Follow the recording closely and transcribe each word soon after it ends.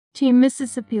Team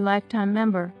Mississippi lifetime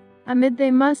member. Amid they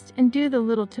must and do the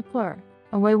little tippler.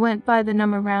 Away went by the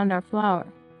numb around our flower.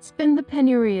 Spin the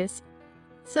penurious.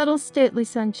 Subtle stately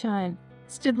sunshine.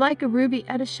 Stood like a ruby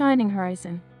at a shining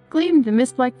horizon. Gleamed the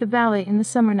mist like the valley in the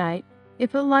summer night.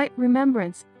 If a light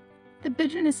remembrance. The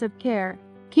bitterness of care.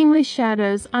 Kingly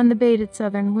shadows on the baited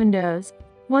southern windows.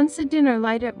 Once a dinner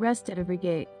light at rest at every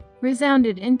gate.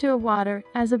 Resounded into a water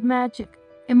as of magic.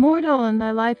 Immortal in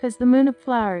thy life as the moon of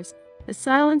flowers. The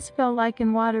silence fell like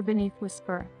in water beneath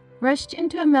whisper. Rushed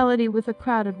into a melody with a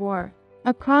crowded war.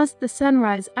 Across the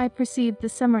sunrise I perceived the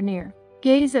summer near.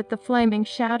 Gaze at the flaming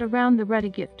shout around the ruddy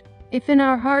gift. If in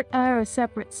our heart I are a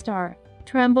separate star,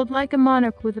 trembled like a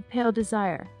monarch with a pale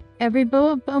desire. Every bow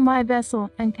of bow my vessel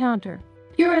and counter,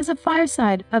 pure as a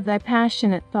fireside of thy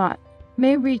passionate thought,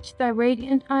 may reach thy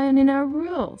radiant ion in our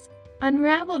rules,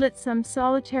 unraveled at some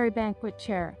solitary banquet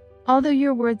chair. Although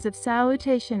your words of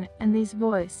salutation and these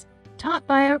voice, taught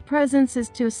by our presences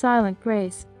to a silent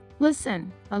grace,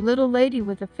 listen, a little lady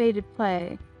with a faded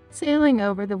play, sailing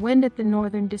over the wind at the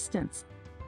northern distance.